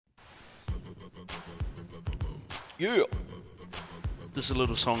Yeah! This is a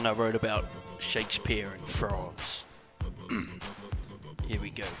little song I wrote about Shakespeare and frogs. Here we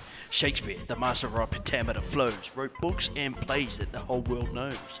go. Shakespeare, the master of pentameter flows, wrote books and plays that the whole world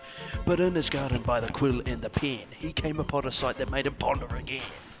knows. But in his garden by the quill and the pen, he came upon a sight that made him ponder again.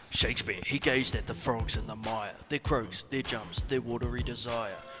 Shakespeare, he gazed at the frogs in the mire, their croaks, their jumps, their watery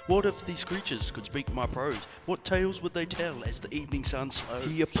desire. What if these creatures could speak my prose? What tales would they tell as the evening sun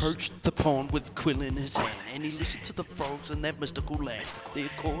slows? He approached the pond with quill in his hand, and he listened to the frogs in that mystical land. Their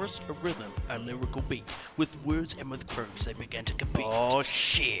chorus, a rhythm, a lyrical beat. With words and with croaks they began to compete. Oh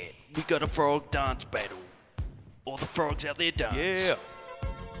shit, we got a frog dance battle. All the frogs out there dance. Yeah!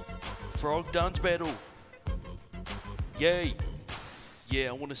 Frog dance battle. Yay! Yeah,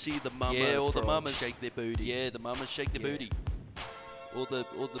 I want to see the mama. Yeah, all the mamas shake their booty. Yeah, the mamas shake their booty. All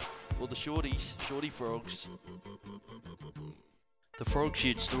the shorty frogs. The frogs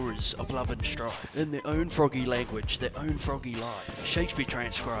shared stories of love and strife in their own froggy language, their own froggy life. Shakespeare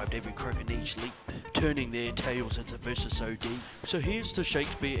transcribed every croak and each leap, turning their tales into verses so deep. So here's to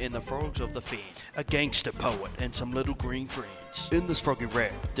Shakespeare and the frogs of the fen, a gangster poet and some little green friends. In this froggy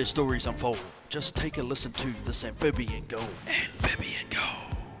rap, their stories unfold. Just take a listen to this Amphibian Gold. Amphibian Gold.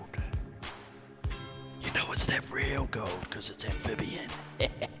 You know it's that real gold, cause it's amphibian.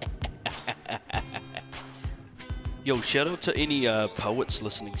 Yo, shout out to any poets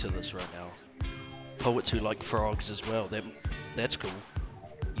listening to this right now. Poets who like frogs as well. That's cool.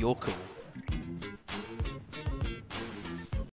 You're cool.